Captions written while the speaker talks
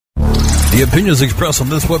The opinions expressed on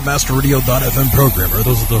this WebmasterRadio.fm program are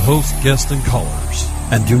those of the host, guests, and callers,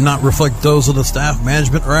 and do not reflect those of the staff,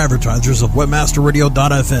 management, or advertisers of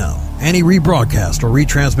WebmasterRadio.fm. Any rebroadcast or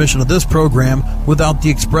retransmission of this program without the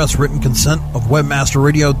express written consent of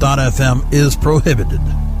WebmasterRadio.fm is prohibited.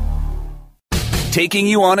 Taking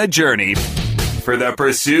you on a journey for the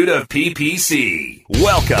pursuit of PPC.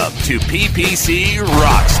 Welcome to PPC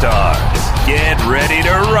Rockstars. Get ready to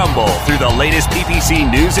rumble through the latest PPC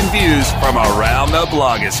news and views from around the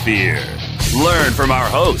blogosphere. Learn from our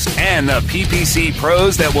host and the PPC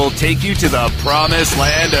pros that will take you to the promised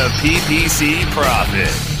land of PPC profit.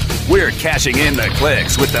 We're cashing in the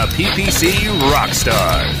clicks with the PPC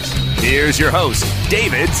Rockstars. Here's your host,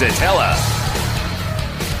 David Zetela.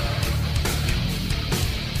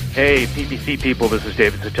 Hey, PPC people, this is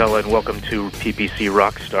David Zetela, and welcome to PPC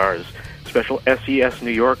Rockstars, special SES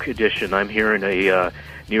New York edition. I'm here in a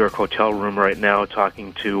New York hotel room right now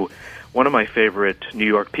talking to one of my favorite New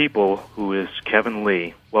York people, who is Kevin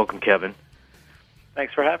Lee. Welcome, Kevin.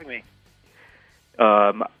 Thanks for having me.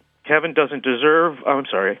 Kevin deserves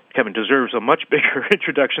a much bigger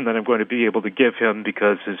introduction than I'm going to be able to give him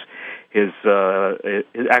because his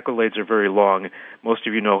accolades are very long. Most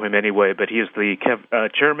of you know him anyway, but he is the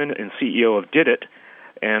chairman and CEO of Did It,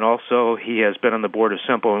 and also he has been on the board of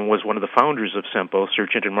Sempo and was one of the founders of Sempo,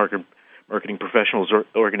 Search Engine Marketing Professionals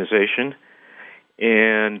Organization,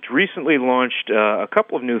 and recently launched a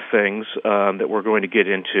couple of new things that we're going to get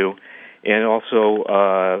into, and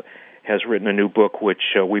also has written a new book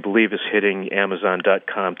which we believe is hitting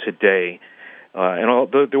Amazon.com today. And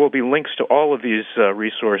there will be links to all of these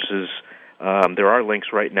resources. There are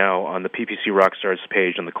links right now on the PPC Rockstars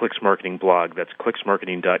page on the Clicks Marketing blog. That's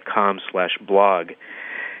clicksmarketing.com/blog.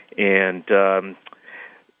 And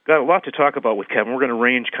got a lot to talk about with Kevin. We're going to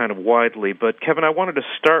range kind of widely. But, Kevin, I wanted to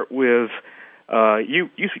start with you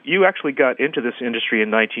actually got into this industry in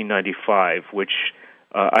 1995, which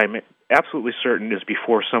I'm absolutely certain is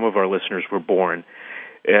before some of our listeners were born.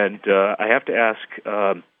 And I have to ask,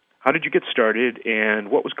 how did you get started,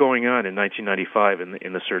 and what was going on in 1995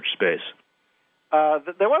 in the search space?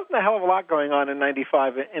 There wasn't a hell of a lot going on in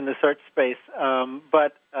 95 in the search space,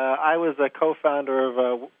 but I was a co-founder of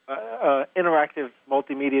a interactive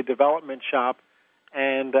multimedia development shop,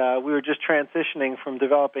 and we were just transitioning from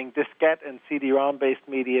developing diskette and CD-ROM-based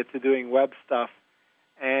media to doing web stuff.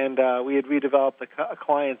 And we had redeveloped a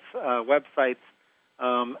client's websites,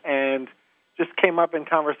 and just came up in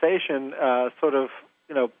conversation, sort of,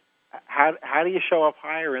 how do you show up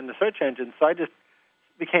higher in the search engine? So I just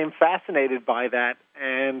became fascinated by that,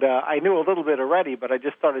 and I knew a little bit already, but I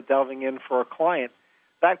just started delving in for a client.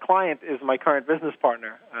 That client is my current business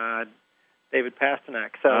partner, David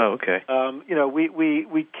Pasternak. So, okay.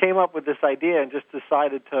 We came up with this idea and just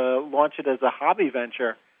decided to launch it as a hobby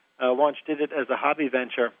venture. Did it as a hobby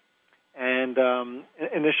venture, and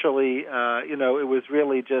initially, it was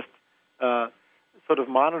really just sort of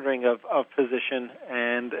monitoring of position,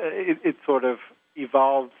 and it sort of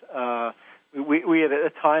evolved. We at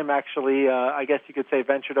a time actually, I guess you could say,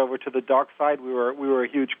 ventured over to the dark side. We were a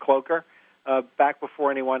huge cloaker back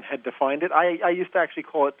before anyone had defined it. I used to actually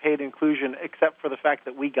call it paid inclusion, except for the fact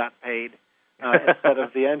that we got paid instead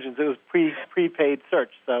of the engines. It was prepaid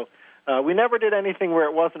search, so. We never did anything where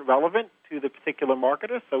it wasn't relevant to the particular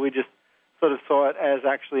marketer, so we just sort of saw it as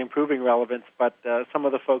actually improving relevance, but some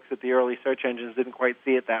of the folks at the early search engines didn't quite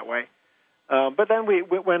see it that way. But then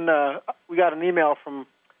when we got an email from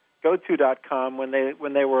GoTo.com when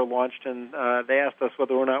they were launched, and they asked us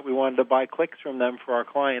whether or not we wanted to buy clicks from them for our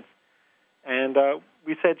clients, and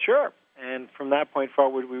we said sure. And from that point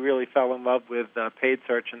forward, we really fell in love with paid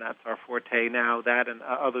search, and that's our forte now, that and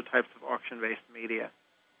other types of auction-based media.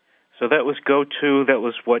 So that was GoTo. That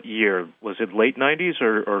was what year? Was it late 90s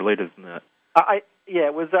or later than that?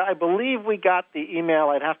 It was. I believe we got the email.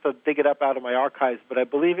 I'd have to dig it up out of my archives, but I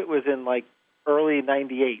believe it was in early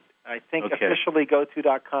 98. I think officially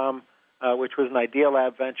GoTo.com, which was an Idea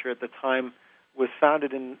Lab venture at the time, was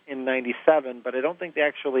founded in 97, but I don't think they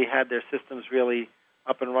actually had their systems really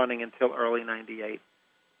up and running until early 98.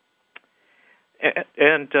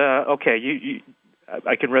 And you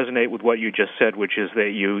I can resonate with what you just said, which is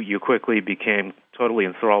that you quickly became totally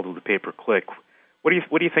enthralled with the pay-per-click. What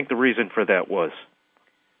do you think the reason for that was?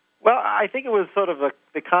 Well, I think it was sort of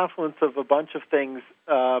the confluence of a bunch of things,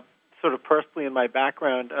 sort of personally in my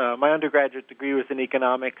background. My undergraduate degree was in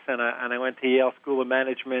economics, and I went to Yale School of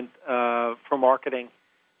Management for marketing,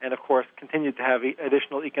 and of course continued to have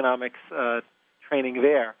additional economics training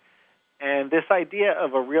there. And this idea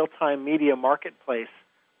of a real-time media marketplace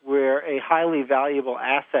where a highly valuable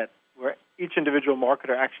asset, where each individual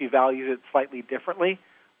marketer actually values it slightly differently,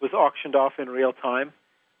 was auctioned off in real time.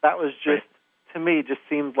 That was just, to me, just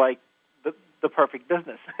seemed like the perfect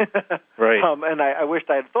business. Right. And I wished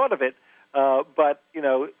I had thought of it. But,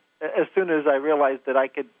 as soon as I realized that I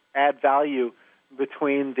could add value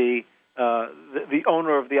between the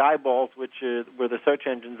owner of the eyeballs, which were the search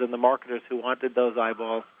engines, and the marketers who wanted those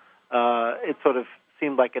eyeballs, it sort of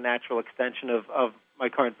seemed like a natural extension of my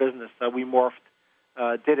current business. We morphed,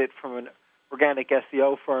 did it from an organic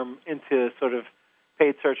SEO firm into sort of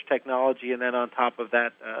paid search technology, and then on top of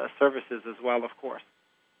that, services as well, of course.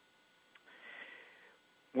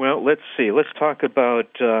 Well, let's see. Let's talk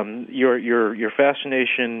about your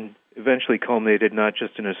fascination eventually culminated not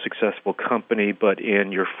just in a successful company, but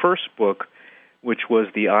in your first book, which was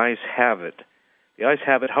The Eyes Have It. The Eyes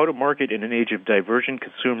Have It, How to Market in an Age of Divergent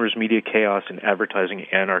Consumers, Media Chaos, and Advertising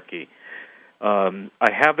Anarchy. I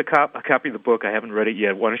have a copy of the book. I haven't read it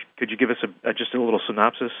yet. Could you give us just a little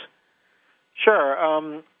synopsis?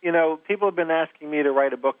 Sure. People have been asking me to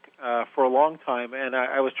write a book for a long time, and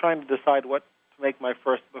I was trying to decide what to make my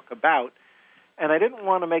first book about. And I didn't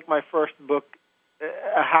want to make my first book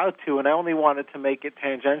a how-to, and I only wanted to make it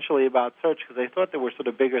tangentially about search because I thought there were sort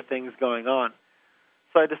of bigger things going on.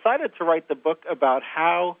 So I decided to write the book about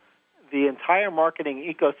how the entire marketing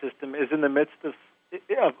ecosystem is in the midst of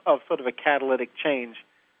sort of a catalytic change,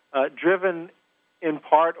 driven in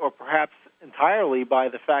part or perhaps entirely by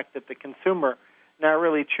the fact that the consumer now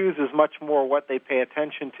really chooses much more what they pay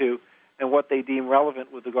attention to and what they deem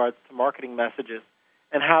relevant with regards to marketing messages,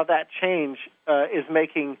 and how that change is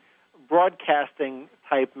making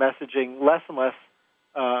broadcasting-type messaging less and less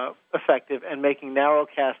effective and making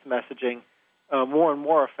narrowcast messaging more and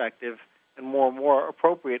more effective and more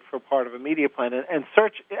appropriate for part of a media plan. And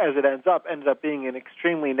search, as it ends up being an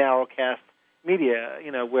extremely narrowcast media,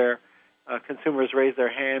 where consumers raise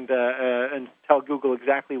their hand and tell Google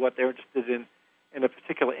exactly what they're interested in a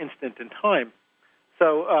particular instant in time.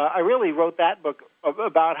 So I really wrote that book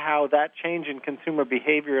about how that change in consumer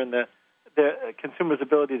behavior and the consumer's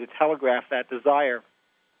ability to telegraph that desire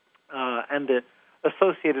and the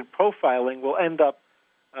associated profiling will end up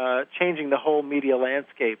changing the whole media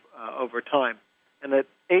landscape over time. And that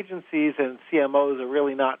agencies and CMOs are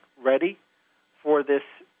really not ready for this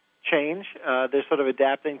change. They're sort of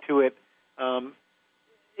adapting to it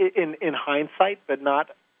in hindsight, but not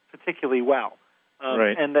particularly well.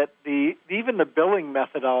 Right. And that even the billing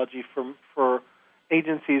methodology for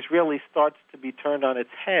agencies really starts to be turned on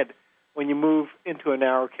its head when you move into a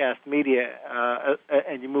narrowcast media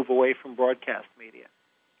and you move away from broadcast media.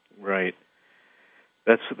 Right.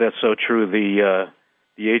 That's so true.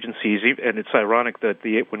 The agencies, and it's ironic that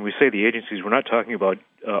when we say the agencies, we're not talking about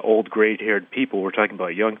old gray-haired people. We're talking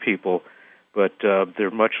about young people, but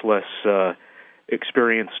they're much less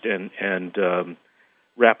experienced and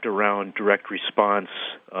wrapped around direct response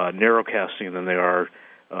narrowcasting than they are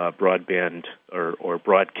broadband or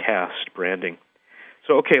broadcast branding.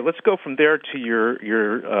 So, okay, let's go from there to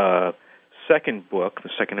your second book, the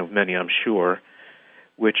second of many, I'm sure,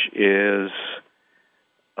 which is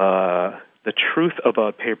The Truth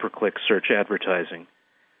About Pay-Per-Click Search Advertising.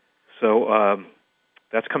 So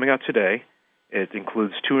that's coming out today. It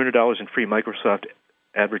includes $200 in free Microsoft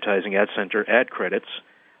Advertising Ad Center ad credits.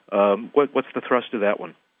 What's the thrust of that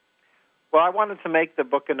one? Well, I wanted to make the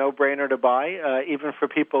book a no-brainer to buy, even for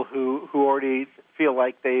people who already feel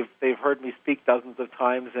like they've heard me speak dozens of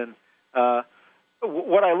times. And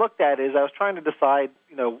what I looked at is I was trying to decide,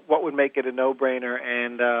 what would make it a no-brainer,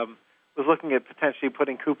 and was looking at potentially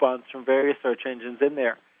putting coupons from various search engines in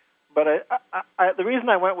there. But the reason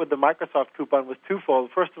I went with the Microsoft coupon was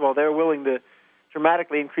twofold. First of all, they were willing to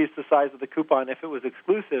dramatically increase the size of the coupon if it was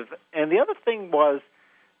exclusive. And the other thing was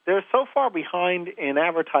they're so far behind in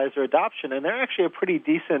advertiser adoption, and they're actually a pretty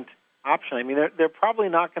decent option. I mean, they're probably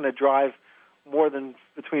not going to drive more than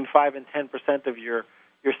between 5 and 10% of your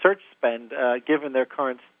search spend, given their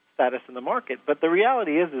current status in the market. But the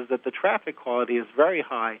reality is that the traffic quality is very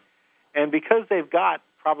high, and because they've got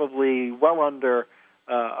probably well under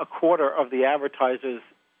a quarter of the advertisers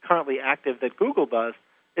currently active that Google does,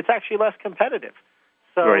 it's actually less competitive.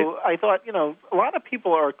 So right. I thought, a lot of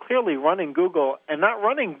people are clearly running Google and not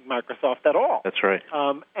running Microsoft at all. That's right.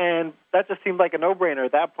 And that just seemed like a no-brainer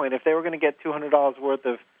at that point. If they were going to get $200 worth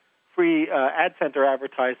of free Ad Center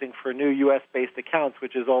advertising for new U.S.-based accounts,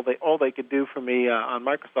 which is all they could do for me on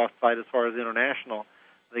Microsoft's side as far as international,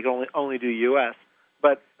 they can only do U.S.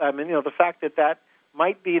 But the fact that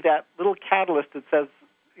might be that little catalyst that says,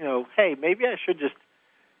 hey, maybe I should just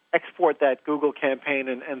export that Google campaign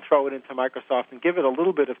and throw it into Microsoft and give it a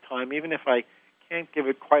little bit of time, even if I can't give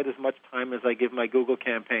it quite as much time as I give my Google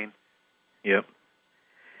campaign. Yep.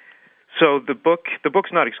 So the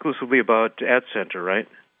book's not exclusively about Ad Center, right?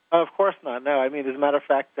 Of course not. No, I mean, as a matter of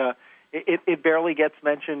fact, it barely gets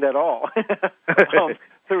mentioned at all.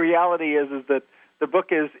 The reality is that the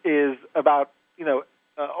book is about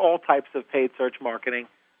all types of paid search marketing,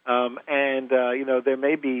 and there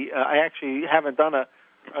may be. I actually haven't done a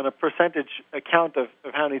percentage account of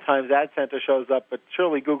how many times Ad Center shows up, but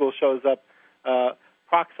surely Google shows up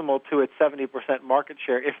proximal to its 70% market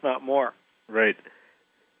share, if not more. Right.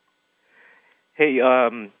 Hey,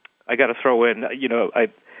 I got to throw in.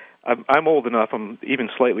 I'm old enough. I'm even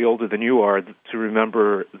slightly older than you are to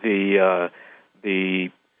remember the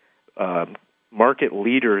market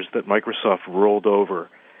leaders that Microsoft rolled over.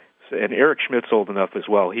 And Eric Schmidt's old enough as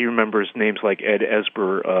well. He remembers names like Ed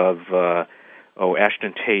Esber of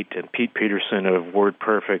Ashton Tate and Pete Peterson of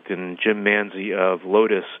WordPerfect and Jim Manzi of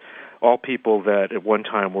Lotus, all people that at one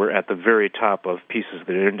time were at the very top of pieces of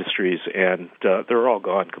their industries, and they're all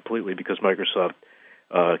gone completely because Microsoft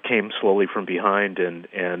came slowly from behind, and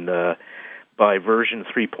by version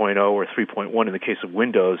 3.0 or 3.1 in the case of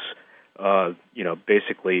Windows,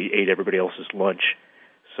 basically ate everybody else's lunch.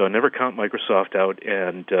 So never count Microsoft out,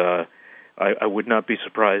 and I would not be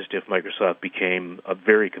surprised if Microsoft became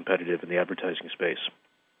very competitive in the advertising space.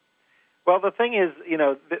 Well, the thing is,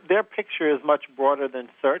 their picture is much broader than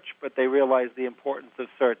search, but they realize the importance of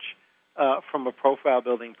search from a profile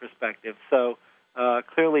building perspective. So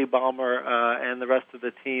clearly Ballmer and the rest of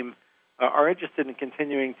the team are interested in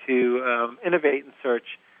continuing to innovate in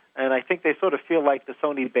search, and I think they sort of feel like the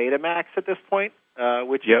Sony Betamax at this point,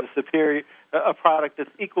 which is a product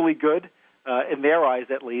that's equally good, in their eyes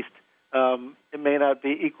at least. It may not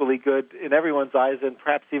be equally good in everyone's eyes, and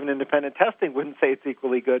perhaps even independent testing wouldn't say it's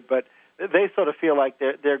equally good, but they sort of feel like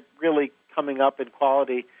they're really coming up in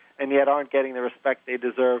quality, and yet aren't getting the respect they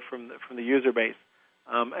deserve from the user base.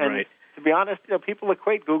 And right. To be honest, people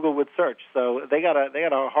equate Google with search, so they got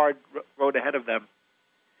a hard road ahead of them.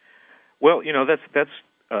 Well, that's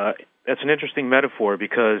an interesting metaphor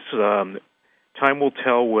because time will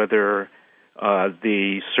tell whether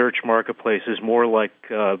the search marketplace is more like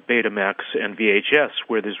Betamax and VHS,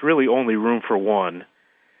 where there's really only room for one,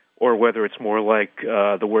 or whether it's more like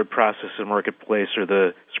the word processor marketplace or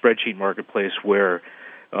the spreadsheet marketplace, where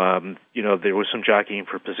there was some jockeying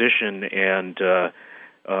for position and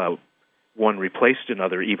one replaced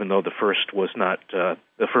another, even though the first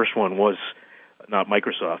one was not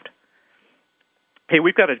Microsoft. Hey,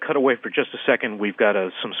 we've got to cut away for just a second. We've got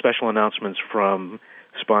some special announcements from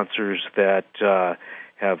sponsors that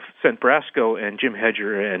have sent Brasco and Jim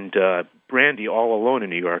Hedger and Brandy all alone in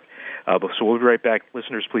New York. So we'll be right back.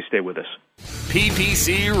 Listeners, please stay with us.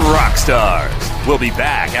 PPC Rockstars. We'll be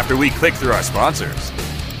back after we click through our sponsors.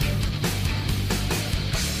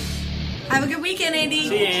 Have a good weekend, Andy.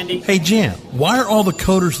 See you, Andy. Hey, Jan, why are all the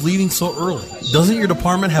coders leaving so early? Doesn't your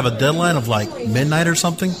department have a deadline of like midnight or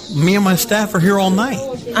something? Me and my staff are here all night.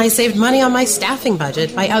 I saved money on my staffing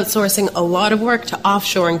budget by outsourcing a lot of work to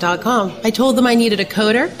offshoring.com. I told them I needed a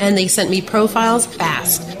coder, and they sent me profiles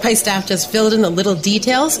fast. My staff just filled in the little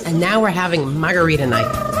details, and now we're having margarita night.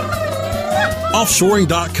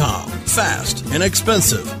 Offshoring.com. Fast,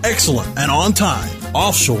 inexpensive, excellent, and on time.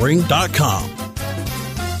 Offshoring.com.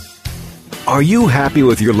 Are you happy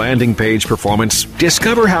with your landing page performance?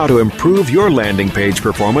 Discover how to improve your landing page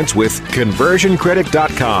performance with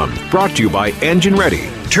ConversionCritic.com. Brought to you by Engine Ready.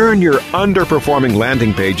 Turn your underperforming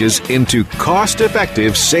landing pages into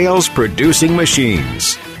cost-effective sales-producing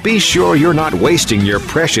machines. Be sure you're not wasting your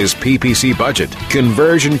precious PPC budget.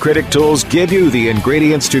 Conversion Critic tools give you the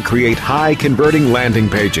ingredients to create high-converting landing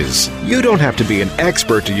pages. You don't have to be an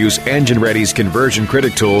expert to use Engine Ready's Conversion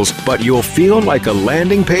Critic tools, but you'll feel like a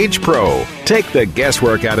landing page pro. Take the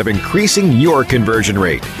guesswork out of increasing your conversion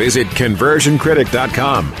rate. Visit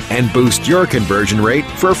ConversionCritic.com and boost your conversion rate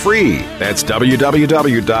for free. That's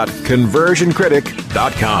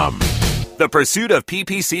www.ConversionCritic.com. The pursuit of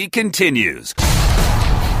PPC continues.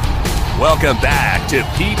 Welcome back to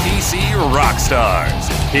PPC Rockstars.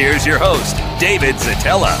 Here's your host, David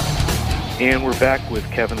Zatella. And we're back with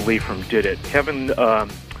Kevin Lee from Did It. Kevin,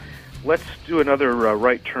 let's do another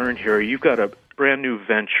right turn here. You've got a brand new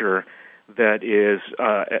venture that is,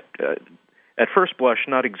 at first blush,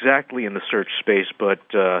 not exactly in the search space, but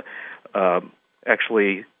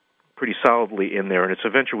actually pretty solidly in there. And it's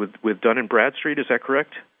a venture with Dun & Bradstreet, is that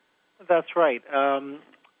correct? That's right.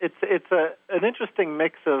 It's an interesting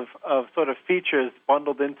mix of sort of features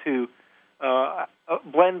bundled into a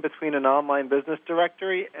blend between an online business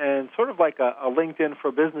directory and sort of like a LinkedIn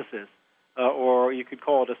for businesses, or you could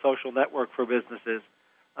call it a social network for businesses.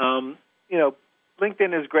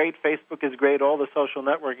 LinkedIn is great, Facebook is great, all the social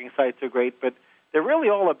networking sites are great, but they're really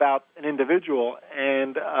all about an individual.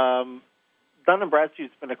 And Dun &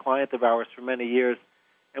 Bradstreet's been a client of ours for many years,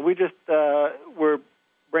 and we just were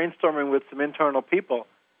brainstorming with some internal people,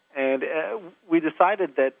 and we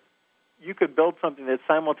decided that you could build something that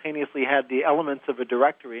simultaneously had the elements of a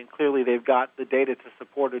directory, and clearly they've got the data to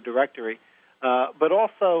support a directory, but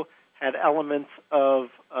also had elements of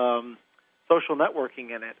social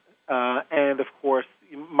networking in it. And, of course,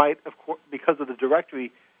 you might, because of the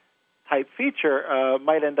directory type feature,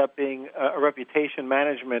 might end up being a reputation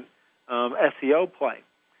management SEO play.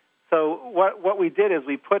 So what we did is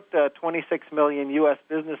we put 26 million U.S.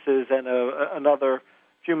 businesses and another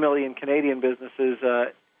few million Canadian businesses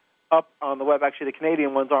up on the web. Actually, the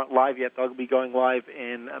Canadian ones aren't live yet. They'll be going live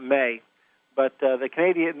in May. But the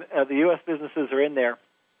U.S. businesses are in there.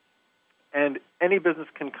 And any business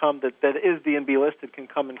can come that is D&B listed can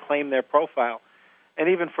come and claim their profile. And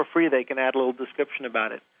even for free, they can add a little description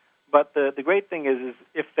about it. But the great thing is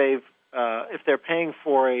if they're paying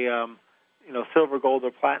for a silver, gold,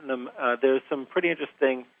 or platinum, there's some pretty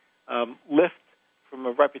interesting lift from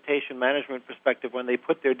a reputation management perspective when they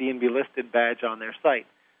put their D&B listed badge on their site.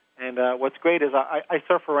 And what's great is I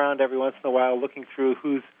surf around every once in a while looking through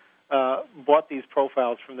who's bought these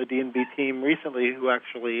profiles from the D&B team recently, who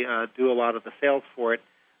actually do a lot of the sales for it.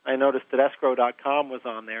 I noticed that escrow.com was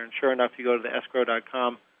on there, and sure enough, you go to the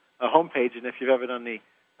escrow.com homepage, and if you've ever done the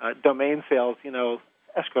domain sales,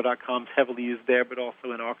 escrow.com's heavily used there, but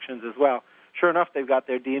also in auctions as well. Sure enough, they've got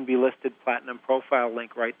their D&B listed platinum profile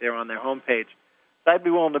link right there on their homepage. So I'd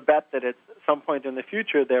be willing to bet that at some point in the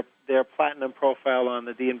future, their platinum profile on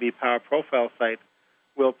the D&B Power Profile site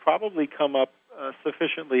will probably come up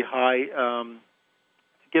sufficiently high to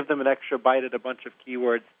give them an extra bite at a bunch of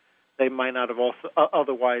keywords they might not have also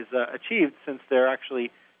otherwise achieved, since they're actually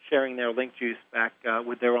sharing their link juice back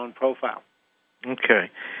with their own profile. Okay,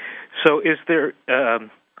 so is there?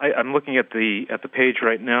 I'm looking at the page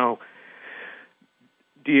right now.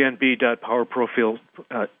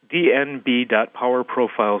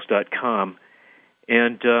 dnb.powerprofiles.com,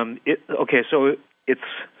 and so it's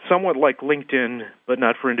somewhat like LinkedIn, but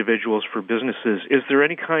not for individuals, for businesses. Is there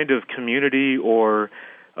any kind of community or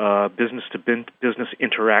business-to-business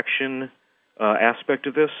interaction aspect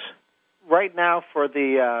of this? Right now,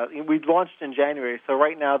 we launched in January, so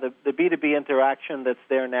right now the B2B interaction that's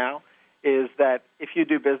there now is that if you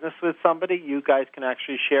do business with somebody, you guys can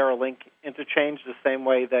actually share a link interchange the same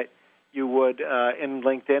way that you would in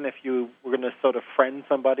LinkedIn if you were going to sort of friend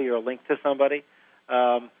somebody or link to somebody.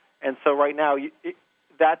 And so right now,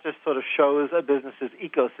 that just sort of shows a business's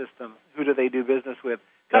ecosystem. Who do they do business with?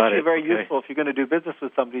 It's actually very useful if you're going to do business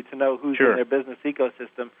with somebody to know who's in their business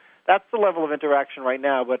ecosystem. That's the level of interaction right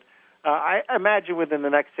now, but I imagine within the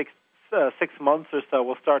next 6 months or so,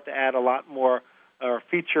 we'll start to add a lot more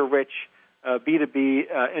feature-rich B2B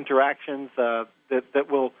interactions that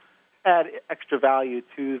will add extra value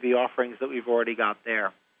to the offerings that we've already got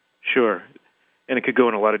there. Sure. And it could go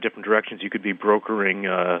in a lot of different directions. You could be brokering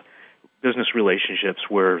business relationships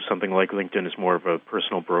where something like LinkedIn is more of a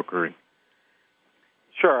personal brokering.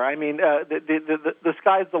 Sure. I mean, the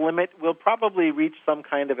sky's the limit. We'll probably reach some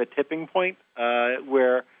kind of a tipping point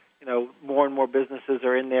where more and more businesses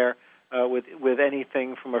are in there with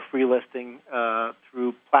anything from a free listing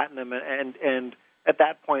through platinum, and at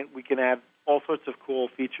that point we can add all sorts of cool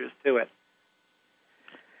features to it.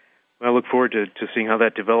 Well, I look forward to seeing how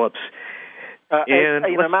that develops. And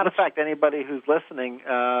as a matter of fact, anybody who's listening,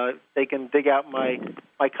 they can dig out my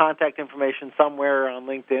contact information somewhere on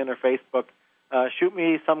LinkedIn or Facebook. Shoot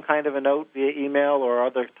me some kind of a note via email or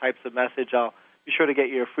other types of message. I'll be sure to get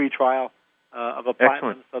you a free trial of a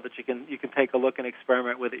platinum so that you can take a look and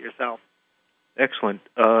experiment with it yourself. Excellent.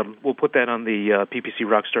 We'll put that on the PPC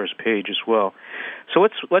Rockstars page as well. So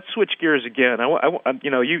let's switch gears again.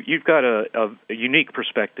 You've got a unique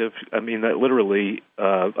perspective. I mean, that literally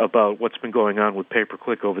about what's been going on with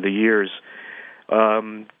pay-per-click over the years.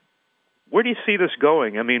 Where do you see this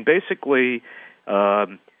going? I mean, basically,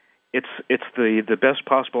 it's the best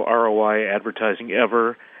possible ROI advertising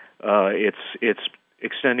ever. It's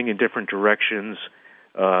extending in different directions.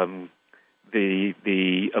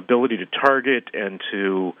 The ability to target and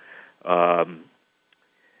to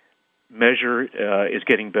measure is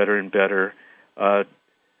getting better and better. Do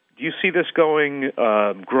you see this going,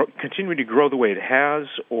 continuing to grow the way it has,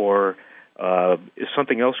 or is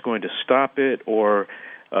something else going to stop it, or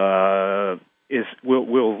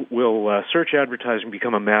will search advertising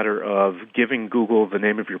become a matter of giving Google the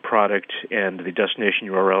name of your product and the destination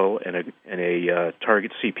URL and a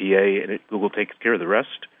target CPA, and Google takes care of the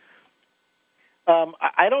rest?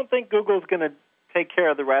 I don't think Google's going to take care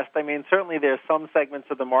of the rest. I mean, certainly there are some segments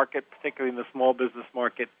of the market, particularly in the small business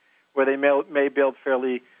market, where they may build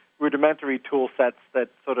fairly rudimentary tool sets that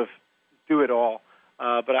sort of do it all.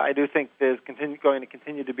 But I do think there's going to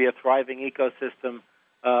continue to be a thriving ecosystem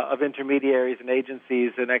of intermediaries and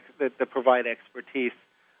agencies that provide expertise.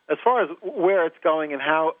 As far as where it's going and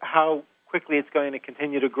how quickly it's going to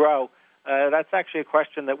continue to grow, that's actually a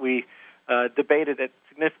question that we debated at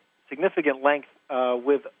significant length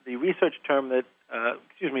with the research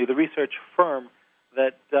the research firm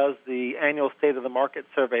that does the annual State of the Market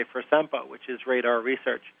survey for SEMPO, which is Radar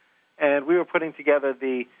Research. And we were putting together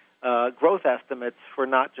the growth estimates for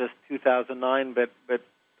not just 2009, but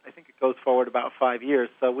I think it goes forward about 5 years.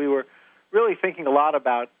 So we were really thinking a lot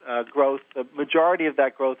about growth. The majority of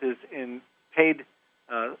that growth is in paid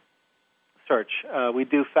search. We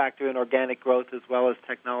do factor in organic growth as well as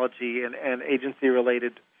technology and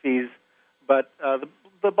agency-related fees, but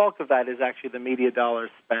the bulk of that is actually the media dollars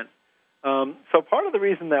spent. So part of the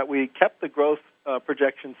reason that we kept the growth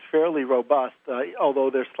projections fairly robust, although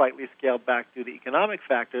they're slightly scaled back due to economic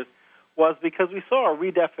factors, was because we saw a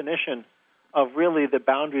redefinition of really the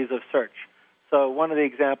boundaries of search. So one of the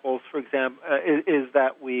examples, for example, is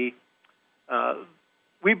that we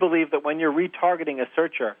believe that when you're retargeting a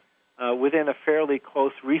searcher within a fairly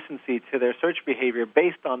close recency to their search behavior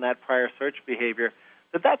based on that prior search behavior,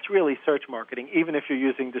 that's really search marketing, even if you're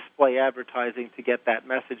using display advertising to get that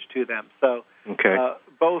message to them. So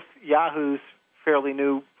both Yahoo's fairly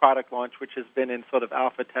new product launch, which has been in sort of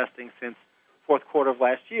alpha testing since fourth quarter of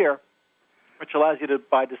last year, which allows you to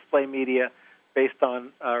buy display media based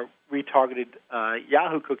on retargeted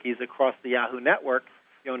Yahoo cookies across the Yahoo network,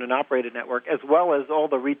 the owned and operated network, as well as all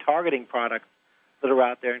the retargeting products that are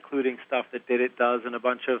out there, including stuff that Didit does and a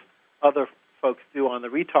bunch of other folks do on the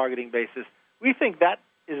retargeting basis. We think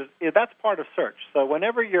that's part of search. So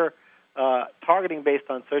whenever you're targeting based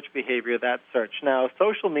on search behavior, that's search. Now,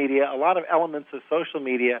 social media, a lot of elements of social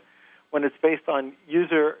media, when it's based on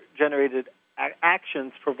user-generated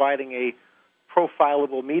actions providing a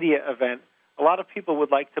profilable media event, a lot of people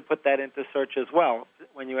would like to put that into search as well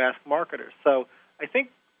when you ask marketers. So I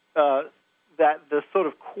think that the sort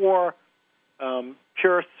of core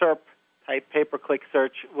pure SERP type pay-per-click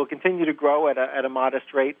search will continue to grow at a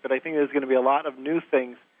modest rate, but I think there's going to be a lot of new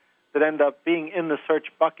things that end up being in the search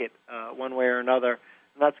bucket one way or another,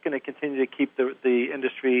 and that's going to continue to keep the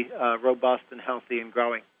industry robust and healthy and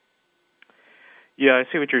growing. Yeah, I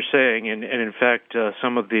see what you're saying, and in fact,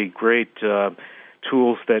 some of the great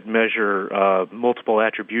tools that measure multiple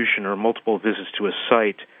attribution or multiple visits to a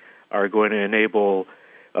site are going to enable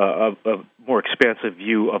a more expansive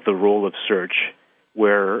view of the role of search,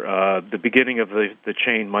 where the beginning of the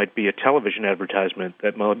chain might be a television advertisement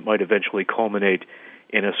that might eventually culminate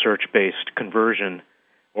in a search-based conversion,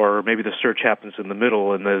 or maybe the search happens in the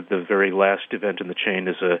middle and the very last event in the chain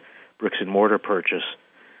is a bricks-and-mortar purchase.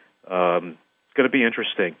 It's going to be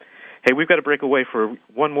interesting. Hey, we've got to break away for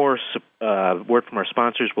one more word from our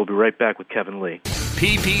sponsors. We'll be right back with Kevin Lee.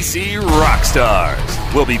 PPC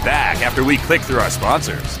Rockstars. We'll be back after we click through our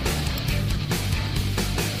sponsors.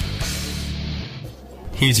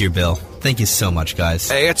 Here's your bill. Thank you so much, guys.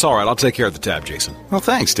 Hey, it's all right. I'll take care of the tab, Jason. Well,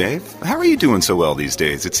 thanks, Dave. How are you doing so well these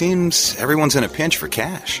days? It seems everyone's in a pinch for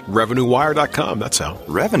cash. RevenueWire.com, that's how.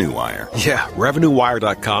 RevenueWire? Yeah,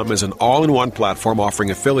 RevenueWire.com is an all-in-one platform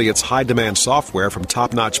offering affiliates high-demand software from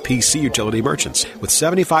top-notch PC utility merchants. With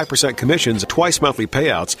 75% commissions, twice monthly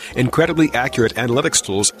payouts, incredibly accurate analytics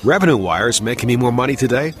tools, RevenueWire is making me more money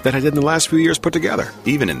today than I did in the last few years put together.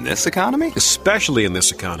 Even in this economy? Especially in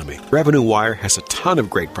this economy. RevenueWire has a ton of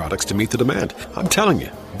great products to meet the demand. I'm telling you,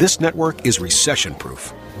 this network is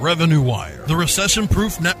recession-proof. RevenueWire, the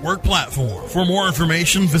recession-proof network platform. For more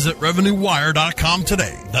information, visit RevenueWire.com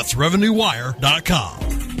today. That's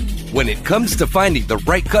RevenueWire.com. When it comes to finding the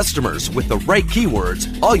right customers with the right keywords,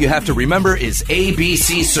 all you have to remember is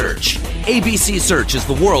ABC Search. ABC Search is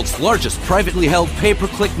the world's largest privately held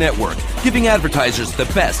pay-per-click network, giving advertisers the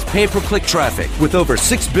best pay-per-click traffic with over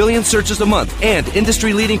 6 billion searches a month and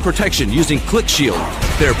industry-leading protection using ClickShield.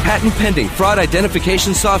 Their patent-pending fraud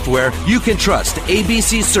identification software, you can trust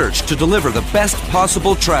ABC Search to deliver the best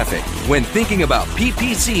possible traffic. When thinking about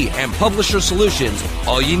PPC and publisher solutions,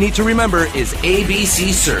 all you need to remember is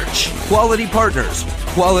ABC Search. Quality partners,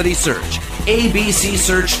 quality search.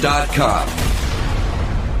 abcsearch.com.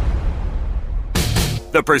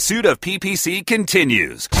 The pursuit of PPC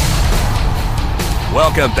continues.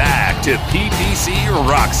 Welcome back to PPC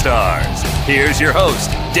Rockstars. Here's your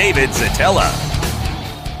host, David Zatella.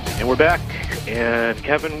 And we're back. And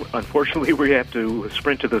Kevin, unfortunately, we have to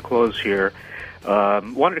sprint to the close here.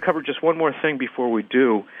 Wanted to cover just one more thing before we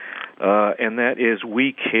do. and that is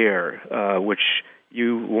We Care, which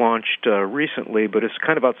you launched recently, but it's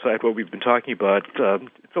kind of outside what we've been talking about.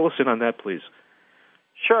 Fill us in on that, please.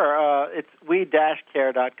 Sure. It's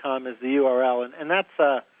we-care.com is the URL, and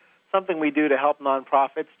that's something we do to help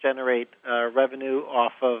nonprofits generate revenue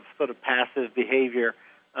off of sort of passive behavior.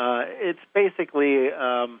 It's basically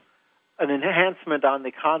an enhancement on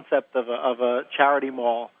the concept of a charity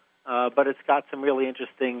mall, but it's got some really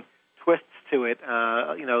interesting twists to it,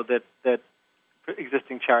 that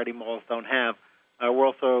existing charity malls don't have. We're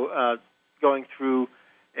also going through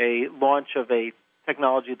a launch of a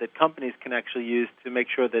technology that companies can actually use to make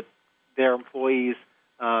sure that their employees'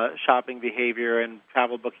 shopping behavior and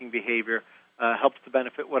travel booking behavior helps to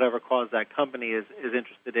benefit whatever cause that company is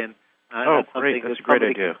interested in. That's great. That's a great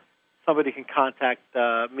idea. Somebody can contact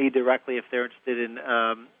me directly if they're interested in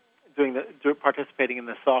participating in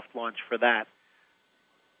the soft launch for that.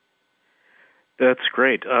 That's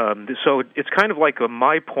great. So it's kind of like a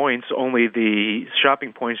My Points, only the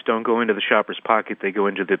shopping points don't go into the shopper's pocket. They go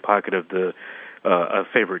into the pocket of the a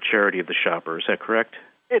favorite charity of the shopper. Is that correct?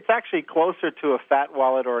 It's actually closer to a Fat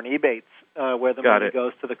Wallet or an Ebates, where the money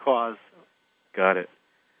goes to the cause. Got it.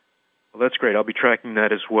 Well, that's great. I'll be tracking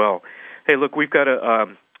that as well. Hey, look, we've got a...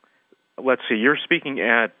 let's see, you're speaking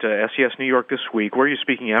at SES New York this week. Where are you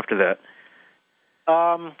speaking after that?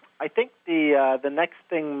 I think the next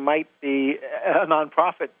thing might be a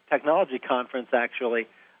nonprofit technology conference, actually,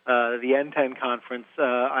 the N10 conference.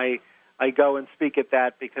 I go and speak at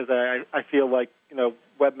that because I feel like,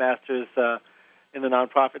 webmasters in the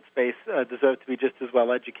nonprofit space deserve to be just as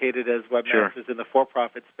well educated as webmasters in the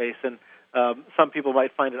for-profit space. And some people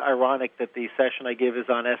might find it ironic that the session I give is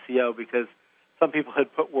on SEO because some people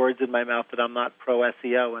had put words in my mouth that I'm not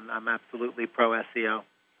pro-SEO, and I'm absolutely pro-SEO.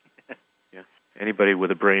 Yeah, anybody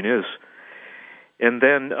with a brain is. And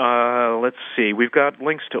then, let's see, we've got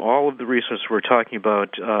links to all of the resources we're talking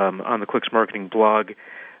about on the Clicks Marketing blog.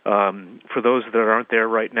 For those that aren't there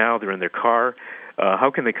right now, they're in their car. How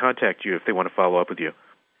can they contact you if they want to follow up with you?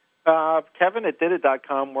 Kevin at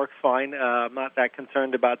didit.com works fine. I'm not that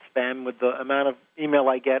concerned about spam. With the amount of email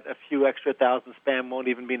I get, a few extra thousand spam won't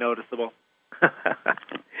even be noticeable.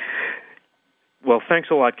 Well, thanks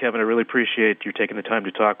a lot, Kevin. I really appreciate you taking the time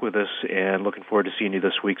to talk with us, and looking forward to seeing you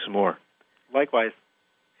this week some more. Likewise.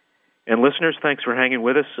 And listeners, thanks for hanging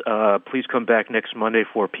with us. Please come back next Monday,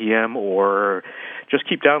 4 p.m., or just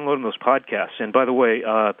keep downloading those podcasts. And by the way,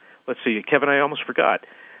 let's see, Kevin, I almost forgot.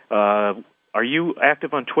 Are you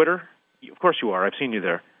active on Twitter? Of course you are. I've seen you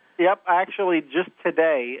there. Yep. I actually just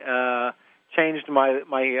today changed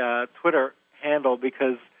my Twitter handle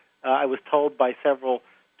because I was told by several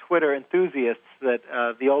Twitter enthusiasts that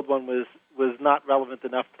the old one was not relevant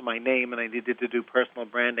enough to my name, and I needed to do personal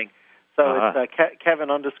branding. So it's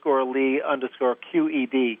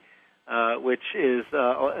Kevin_Lee_QED, which is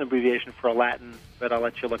an abbreviation for Latin, but I'll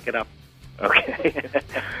let you look it up. Okay.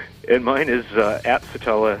 And mine is at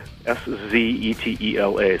Zetela,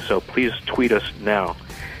 SZETELA. So please tweet us now.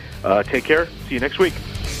 Take care. See you next week.